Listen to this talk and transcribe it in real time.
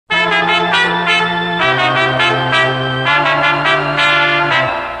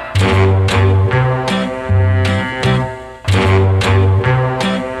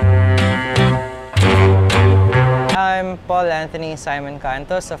Anthony Simon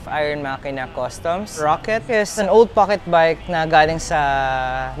Cantos of Iron Makina Customs. Rocket is an old pocket bike na galing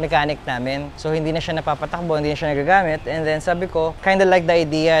sa mechanic namin. So hindi na siya napapatakbo, hindi na siya nagagamit. And then sabi ko, kinda like the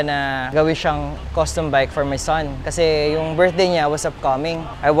idea na gawin siyang custom bike for my son. Kasi yung birthday niya was upcoming.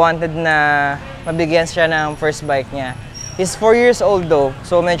 I wanted na mabigyan siya ng first bike niya. He's 4 years old though,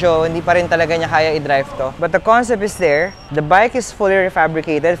 so medyo hindi pa rin talaga niya kaya i-drive to. But the concept is there. The bike is fully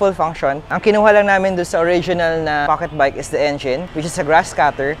refabricated, full function. Ang kinuha lang namin doon sa original na pocket bike is the engine, which is a grass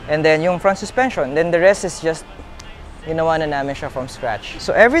cutter, and then yung front suspension. Then the rest is just ginawa na namin siya from scratch.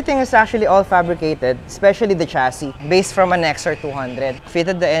 So everything is actually all fabricated, especially the chassis, based from an XR 200.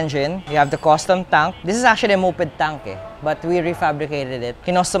 Fitted the engine, you have the custom tank. This is actually a moped tank but we refabricated it.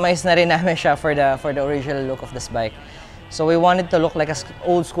 Kinostomize na rin namin siya for the original look of this bike. So we wanted to look like an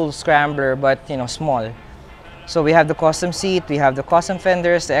old school Scrambler, but you know, small. So we have the custom seat, we have the custom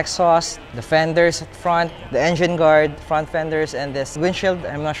fenders, the exhaust, the fenders at front, the engine guard, front fenders, and this windshield.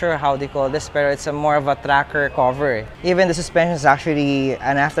 I'm not sure how they call this, but it's more of a tracker cover. Even the suspension is actually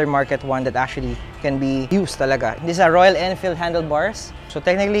an aftermarket one that actually can be used talaga. These are Royal Enfield handlebars. So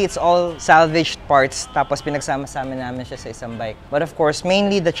technically, it's all salvaged parts, tapos pinagsama-sama namin siya sa isang bike. But of course,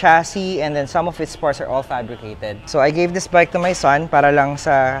 mainly the chassis and then some of its parts are all fabricated. So I gave this bike to my son para lang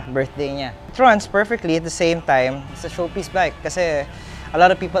sa birthday niya. It runs perfectly at the same time. It's a showpiece bike kasi a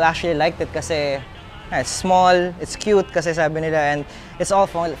lot of people actually liked it kasi it's small, it's cute kasi sabi nila, and it's all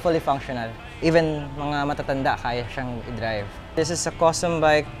fully functional. Even mga matatanda kaya siyang i-drive. This is a custom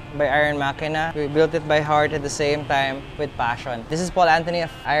bike by Iron Makina. We built it by heart at the same time with passion. This is Paul Anthony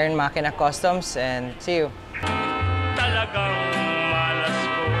of Iron Makina Customs, and see you.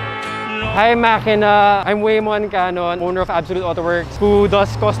 Hi Makina, I'm Waymon Cannon, owner of Absolute Auto Works, who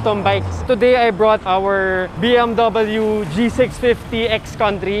does custom bikes. Today I brought our BMW G650 X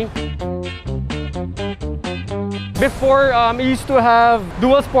Country. Before, I used to have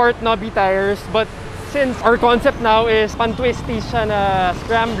dual sport knobby tires, but since our concept now is pan-twisty siya na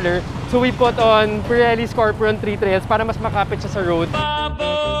Scrambler, so we put on Pirelli Scorpion 3 trails para mas makapit siya sa road.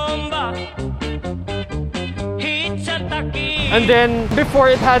 And then, before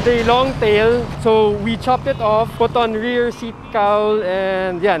it had a long tail, so we chopped it off, put on rear seat cowl,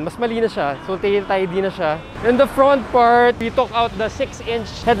 and yan, mas malinis siya. So tail tidy na siya. In the front part, we took out the 6-inch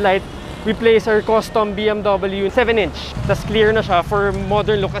headlight. We placed our custom BMW 7-inch. Tas clear na siya for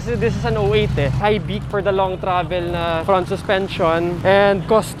modern look kasi this is an 08 High beak for the long travel na front suspension, and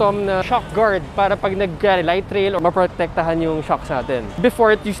custom na shock guard para pag nag-light trail or maprotektahan yung shocks natin. Before,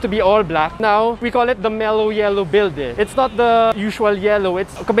 it used to be all black. Now, we call it the mellow yellow build. It's not the usual yellow.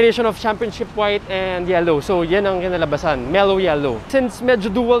 It's a combination of championship white and yellow. So, yan ang kinalabasan. Mellow yellow. Since medyo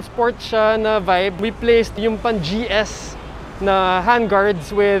dual sport siya na vibe, we placed yung pan GS na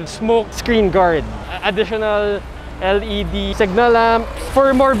handguards with smoke screen guard. Additional LED signal lamp for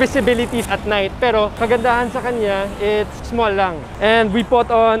more visibility at night. Pero kagandahan sa kanya, it's small lang. And we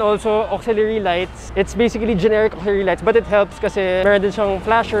put on also auxiliary lights. It's basically generic auxiliary lights, but it helps kasi meron din siyang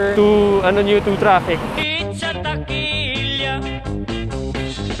flasher to to traffic.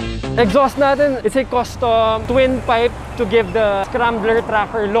 Exhaust natin, it's a custom twin pipe to give the Scrambler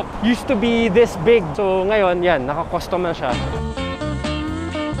tracker look. Used to be this big, so ngayon yan, naka-custom na siya.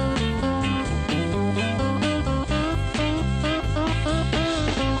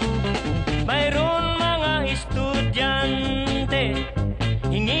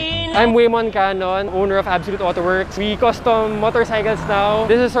 I'm Waymon Cannon, owner of Absolute Auto Works. We custom motorcycles now.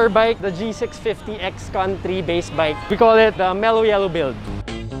 This is our bike, the G650 X Country base bike. We call it the mellow yellow build.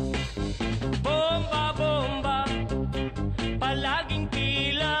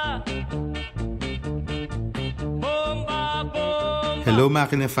 Hello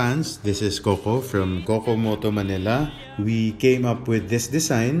Makina fans, this is Coco from Coco Moto Manila. We came up with this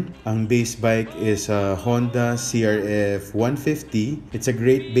design. Ang base bike is a Honda CRF 150. It's a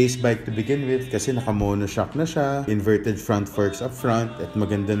great base bike to begin with kasi naka-mono shock na siya, inverted front forks up front, at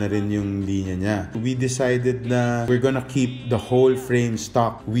maganda na rin yung linya niya. We decided na we're gonna keep the whole frame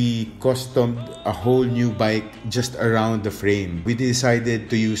stock. We customed a whole new bike just around the frame. We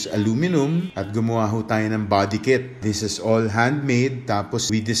decided to use aluminum at gumawa ho tayo ng body kit. This is all handmade, tapos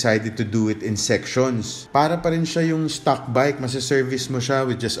we decided to do it in sections. Para pa rin siya yung stock bike, masa-service mo siya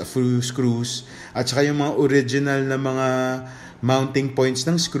with just a few screws, at saka yung mga original na mga mounting points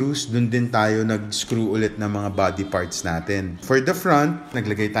ng screws, dun din tayo nag-screw ulit ng mga body parts natin. For the front,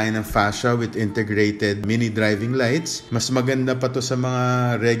 naglagay tayo ng fascia with integrated mini driving lights. Mas maganda pa to sa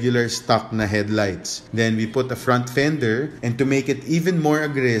mga regular stock na headlights. Then we put a front fender, and to make it even more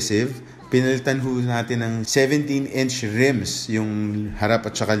aggressive, Pinalitan ho natin ng 17-inch rims, yung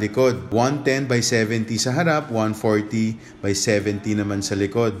harap at saka likod. 110 by 70 sa harap, 140 by 70 naman sa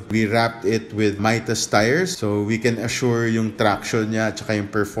likod. We wrapped it with Mitas tires so we can assure yung traction niya at saka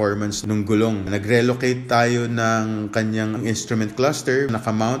yung performance ng gulong. Nag-relocate tayo ng kanyang instrument cluster,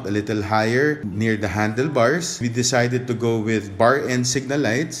 nakamount a little higher near the handlebars. We decided to go with bar end signal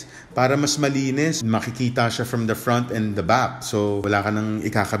lights para mas malinis. Makikita siya from the front and the back. So, wala ka nang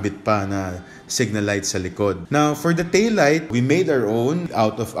ikakabit pa na signal light sa likod. Now, for the tail light, we made our own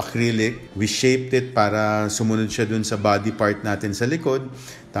out of acrylic. We shaped it para sumunod siya dun sa body part natin sa likod.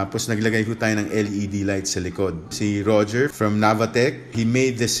 Tapos, naglagay ko tayo ng LED light sa likod. Si Roger from Navatech, he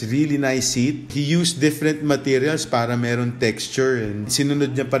made this really nice seat. He used different materials para meron texture. And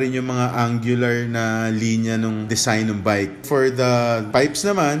sinunod niya pa rin yung mga angular na linya ng design ng bike. For the pipes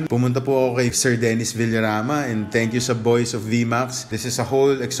naman, pumunta po ako kay Sir Dennis Villarama and thank you sa boys of VMAX. This is a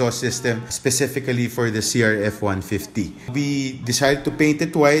whole exhaust system specifically for the CRF 150. We decided to paint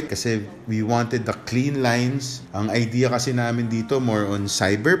it white kasi we wanted the clean lines. Ang idea kasi namin dito more on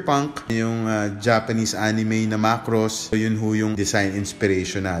cyberpunk, yung Japanese anime na macros. So yun ho yung design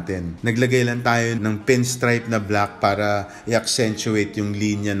inspiration natin. Naglagay lang tayo ng pinstripe na black para i-accentuate yung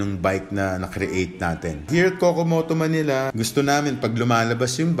linya ng bike na na-create natin. Here at Moto Manila, gusto namin pag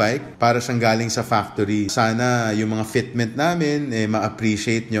lumalabas yung bike, para siyang galing sa factory. Sana yung mga fitment namin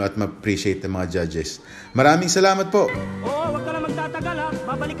ma-appreciate nyo at ma-appreciate ng mga judges. Maraming salamat po! Huwag ka na magtatagal ha,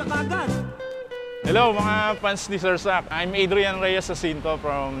 babalik ka kaagad. Hello mga fans ni Sir Zach. I'm Adrian Reyes Jacinto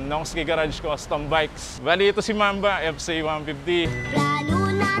from Nongski Garage Custom Bikes. Bali ito si Mamba FC 150. Lalo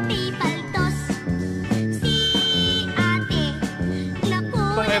natin paltos si ate.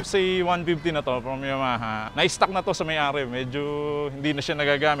 Itong FC 150 na to from Yamaha, na-stock na to sa may-ari. Medyo hindi na siya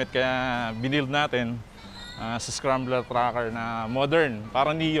nagagamit kaya binild natin sa Scrambler tracker na modern.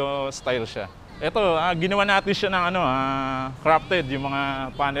 Parang Neo style siya. Ito, ginawa natin siya ng crafted, yung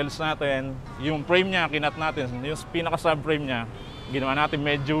mga panels natin. Yung frame niya, kinat natin. Yung pinaka-subframe niya, ginawa natin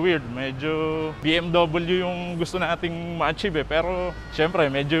medyo weird. Medyo BMW yung gusto nating ma-achieve Pero, syempre,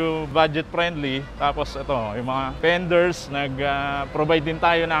 medyo budget friendly. Tapos, ito, yung mga fenders, nag-provide din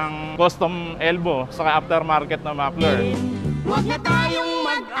tayo ng custom elbow, saka aftermarket na muffler. Huwag na tayong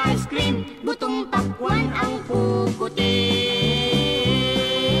mag-ice cream, gutong pakwan ang puputin.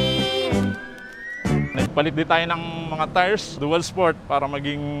 Nagpalit din tayo ng mga tires, dual sport, para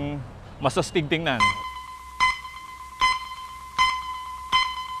maging mas astig tingnan.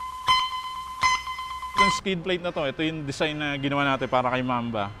 Itong skid plate na to, ito yung design na ginawa natin para kay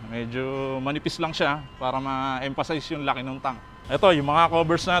Mamba. Medyo manipis lang siya para ma-emphasize yung laki ng tank. Ito, yung mga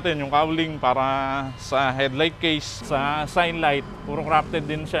covers natin, yung cowling para sa headlight case, sa sign light, puro crafted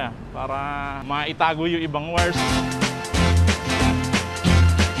din siya para maitago yung ibang wires.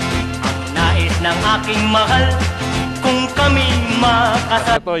 Nais ng aking mahal kung kami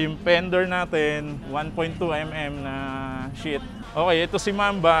makasal. Ito yung fender natin, 1.2 mm na sheet. Okay, ito si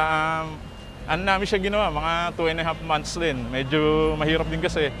Mamba, ano namin siya ginawa, mga 2.5 months din. Medyo mahirap din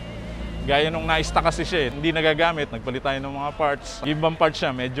kasi. Gaya nung na-stock kasi siya, hindi nagagamit, nagpalit tayo ng mga parts. Ibang parts siya,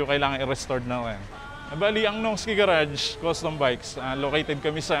 medyo kailangan i-restore na rin. Bali, ang Nongski Garage Custom Bikes, located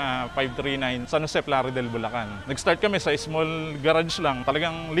kami sa 539 San Jose, Plaridel, Bulacan. Nag-start kami sa small garage lang,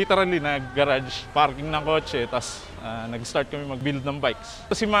 talagang literally na garage, parking ng kotse, tapos nag-start kami mag-build ng bikes.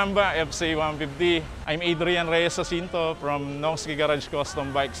 Ito si Mamba, FC 150. I'm Adrian Reyes Jacinto from Nongski Garage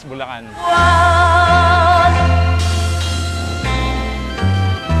Custom Bikes, Bulacan.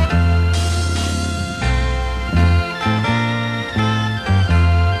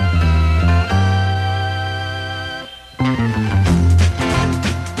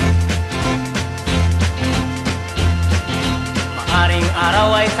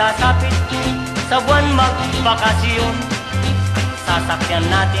 Araw ay sasapit sa buwan magbakasyon. Sasakyan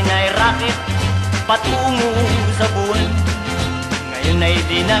natin ay rocket patungo sa buwan. Ngayon ay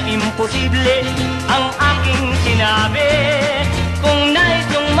di na imposible ang